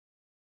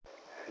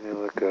and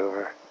then look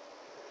over.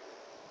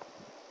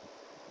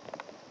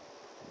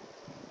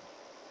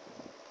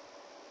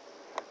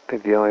 I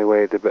think the only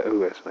way to... Ooh,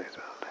 that's a nice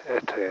mountain. I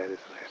tell you, that is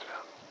a nice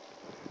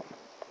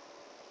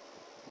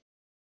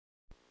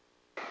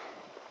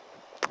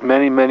mountain.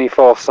 Many, many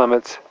false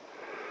summits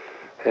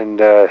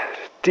and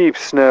deep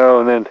snow,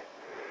 and then,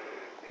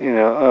 you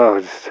know,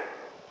 oh, just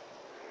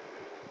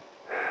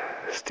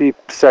steep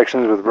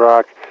sections with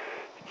rock.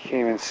 You can't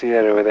even see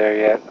that over there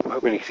yet. I'm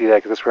hoping you can see that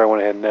because that's where I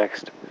want to head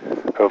next,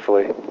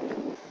 hopefully.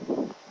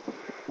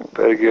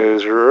 But it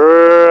goes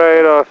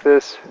right off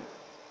this.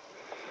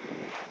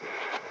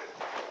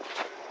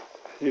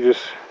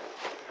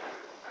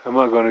 I'm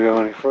not going to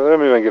go any further. Let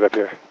me even get up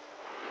here.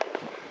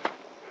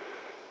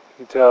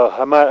 You can tell,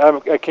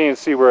 I can't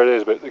see where it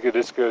is, but look at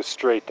this, goes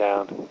straight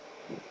down.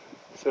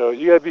 So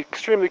you got to be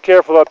extremely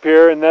careful up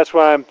here, and that's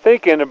why I'm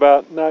thinking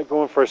about not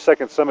going for a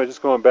second summit,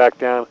 just going back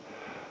down.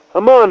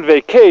 I'm on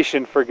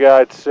vacation, for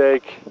God's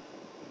sake.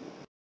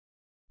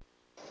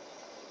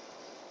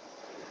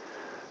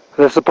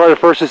 That's the part of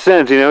first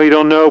ascent, you know, you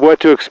don't know what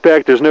to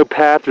expect. There's no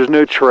path, there's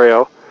no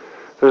trail.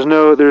 There's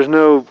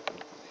no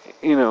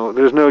you know,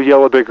 there's no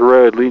yellow brick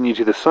road leading you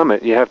to the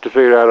summit. You have to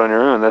figure it out on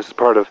your own. That's the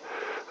part of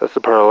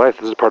life.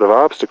 This is part of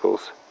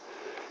obstacles.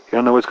 You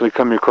don't know what's going to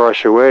come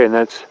across your way, and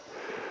that's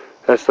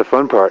the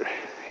fun part,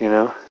 you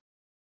know.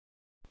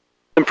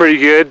 I'm pretty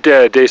good.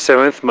 Day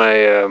 7th.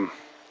 My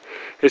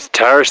it's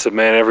tiresome,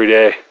 man. Every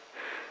day,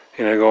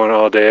 you know, going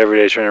all day, every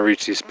day, trying to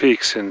reach these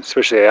peaks, and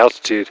especially at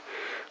altitude.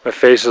 My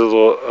face is a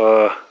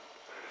little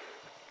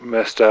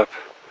messed up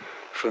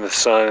from the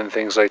sun and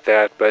things like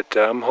that, but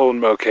I'm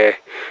holding okay.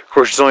 Of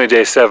course, it's only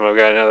day 7. I'm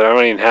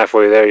not even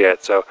halfway there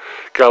yet, so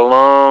got a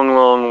long,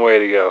 long way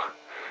to go.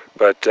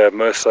 But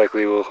most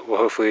likely we'll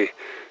hopefully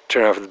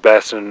turn out for the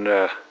best, and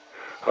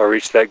I'll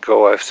reach that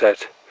goal I've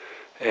set,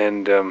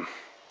 and we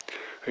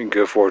can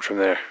go forward from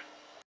there.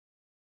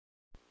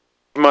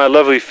 My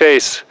lovely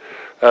face.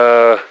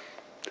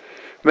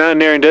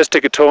 Mountaineering does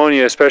take a toll on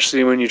you,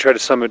 especially when you try to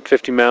summit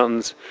 50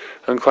 mountains,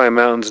 unclimbed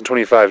mountains in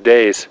 25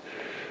 days.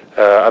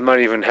 I'm not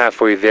even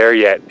halfway there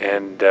yet,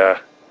 and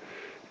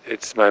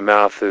my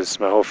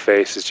whole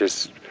face is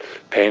just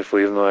painful,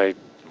 even though I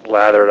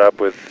lather it up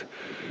with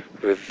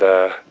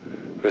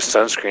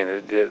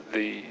sunscreen.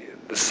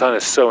 The sun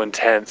is so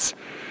intense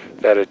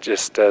that it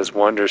just does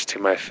wonders to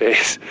my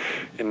face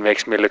and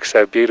makes me look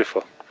so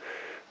beautiful.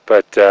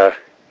 But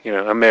you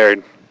know, I'm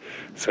married,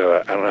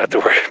 so I don't have to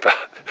worry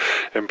about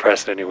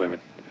impressing any women.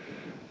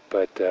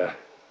 But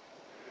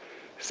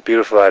it's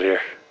beautiful out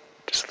here.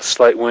 Just a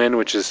slight wind,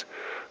 which is,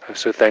 I'm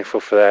so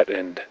thankful for that,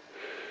 and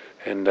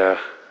we'll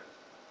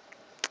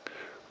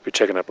be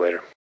checking up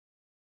later.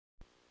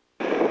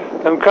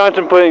 I'm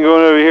contemplating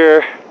going over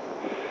here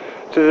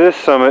to this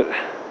summit,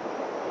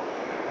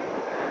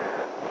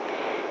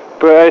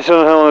 but I just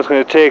don't know how long it's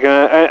going to take,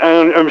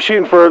 and I'm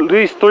shooting for at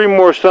least 3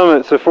 more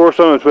summits, so 4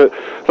 summits, but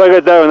if I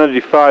got that one, that'd be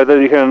 5,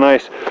 that'd be kind of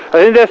nice. I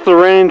think that's the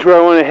range where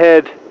I want to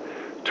head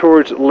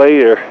towards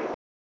later.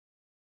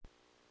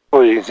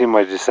 Oh, you can see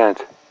my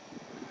descent.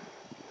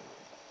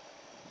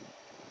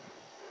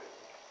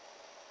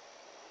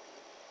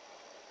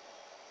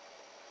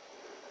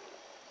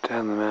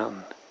 Down the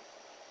mountain.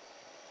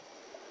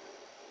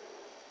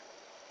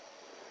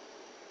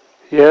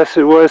 Yes,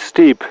 it was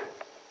steep.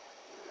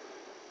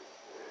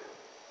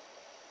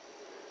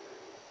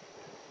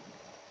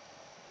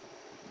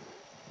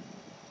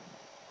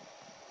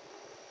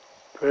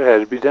 But it had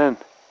to be done.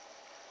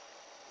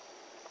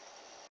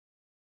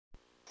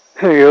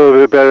 Here you go, a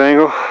little bit better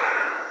angle.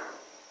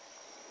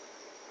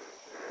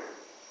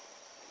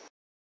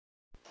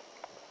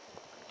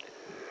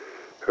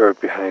 Or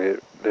behind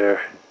it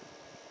there.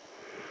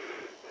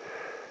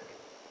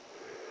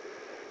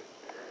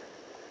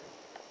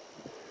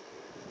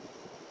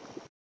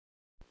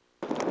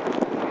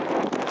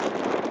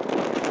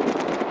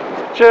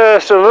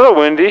 Just a little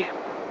windy.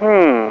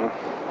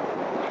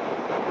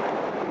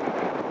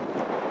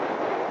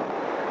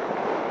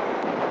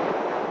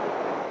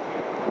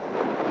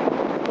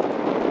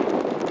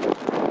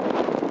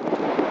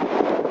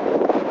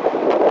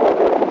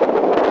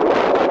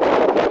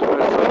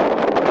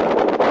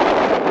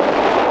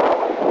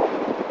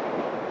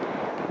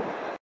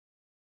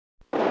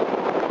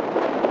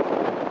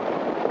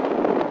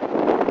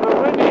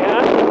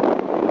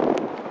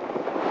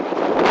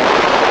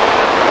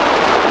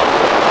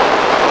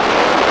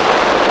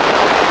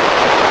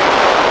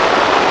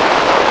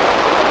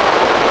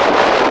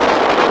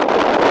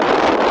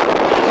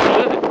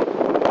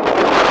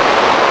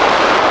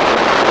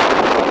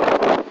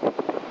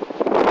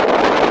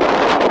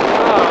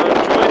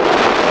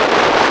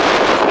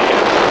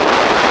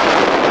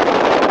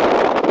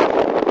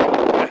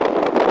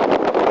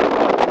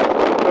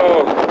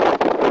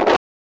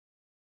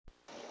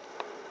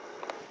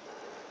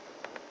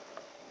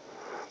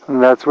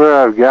 And that's where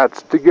I've got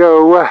to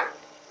go.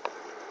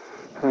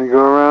 And go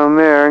around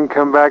there and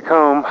come back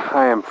home.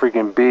 I am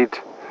freaking beat.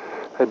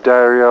 Had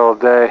diarrhea all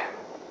day.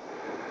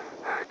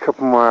 A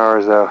couple more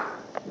hours though.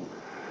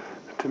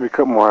 It took me a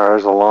couple more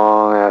hours, a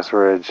long ass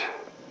ridge.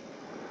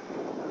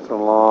 It's a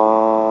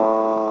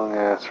long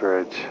ass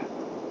ridge.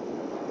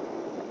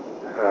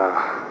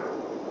 Gotta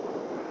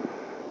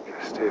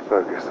stay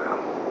focused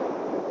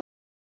though.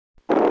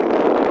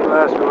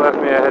 Last you left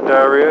me, I had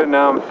diarrhea.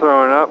 Now I'm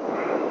throwing up.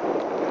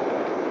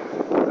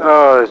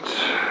 Oh, it's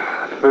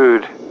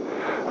food.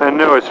 I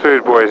know it's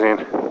food poisoning.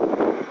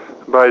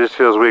 My body just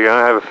feels weak. I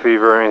don't have a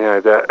fever or anything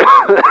like that.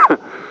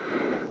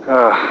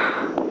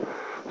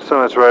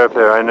 Stomach's right up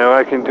there. I know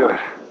I can do it.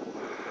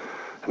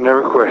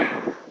 Never quit.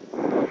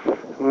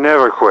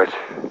 Never quit.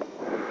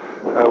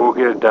 I will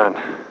get it done.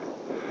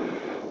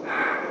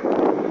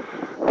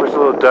 Just a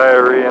little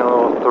diarrhea and a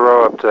little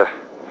throw up to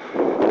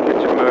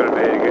get you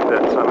motivated to get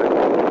that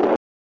summit.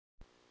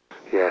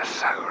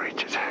 Yes, I will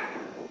reach it.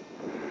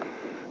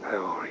 I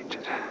will reach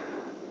it.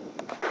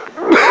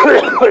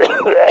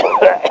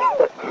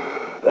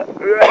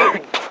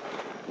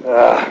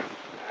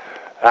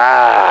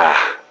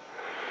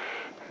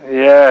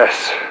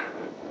 Yes.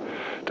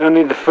 Don't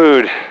need the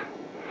food.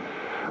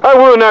 I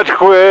will not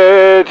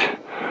quit.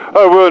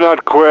 I will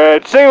not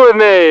quit. Sing with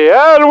me.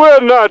 I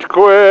will not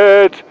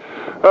quit.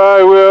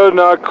 I will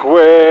not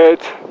quit.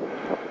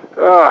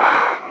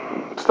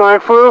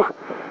 Stomach flu?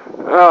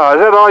 Oh, is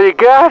that all you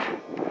got?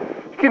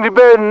 You can do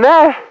better than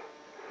that.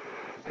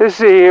 Let's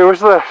see here.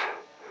 What's left?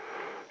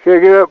 Gotta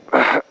get up.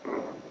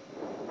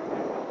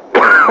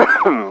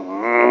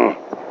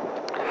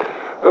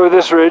 Over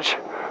this ridge.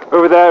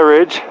 Over that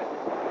ridge.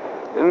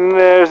 And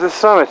there's the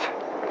summit.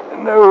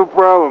 No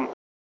problem.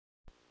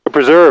 A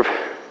preserve.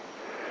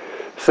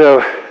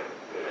 So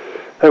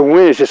that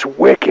wind is just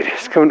wicked.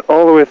 It's coming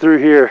all the way through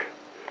here.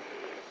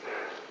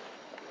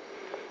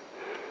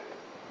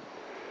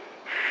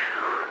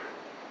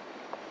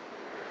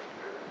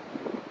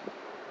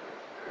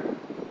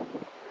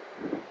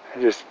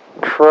 Just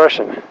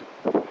crushing.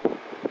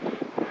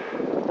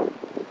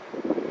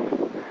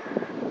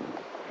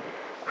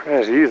 Pretty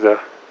nice views though.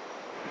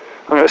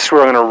 I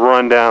swear I'm gonna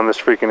run down this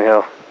freaking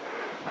hill.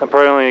 I'm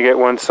probably only gonna get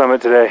one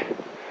summit today,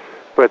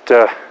 but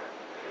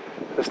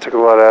this took a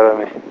lot out of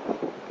me.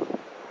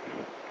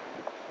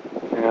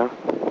 You know?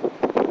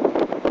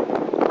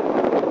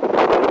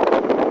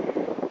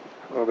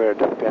 I better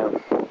duck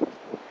down.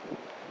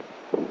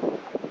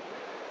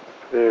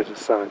 There's the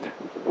summit.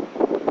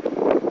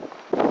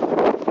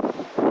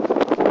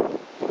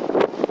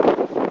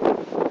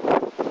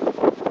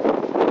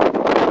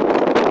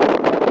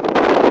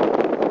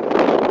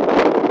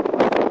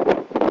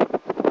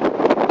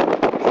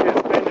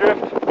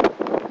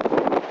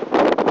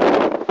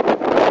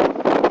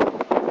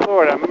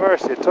 Lord have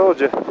mercy, I told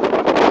you. I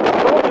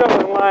told you I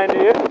wasn't lying to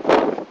you.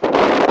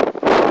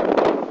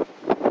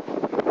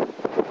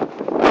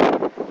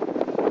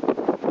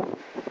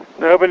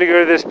 I'm hoping to go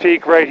to this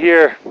peak right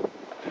here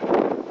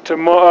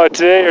tomorrow,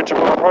 today or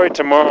tomorrow, probably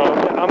tomorrow.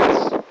 I'm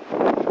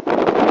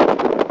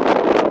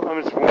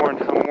just worn.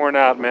 I'm worn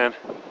out, man.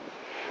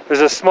 There's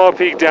a small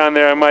peak down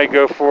there I might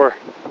go for,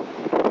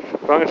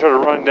 but I'm gonna try to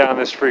run down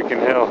this freaking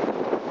hill.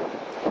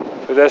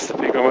 But that's the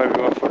peak I might be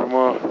going for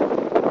tomorrow.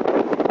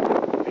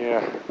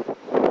 Yeah.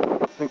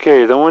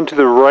 Okay, the one to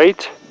the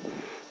right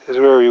is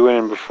where we went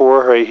in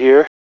before, right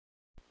here.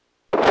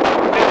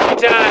 50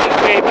 times,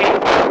 baby.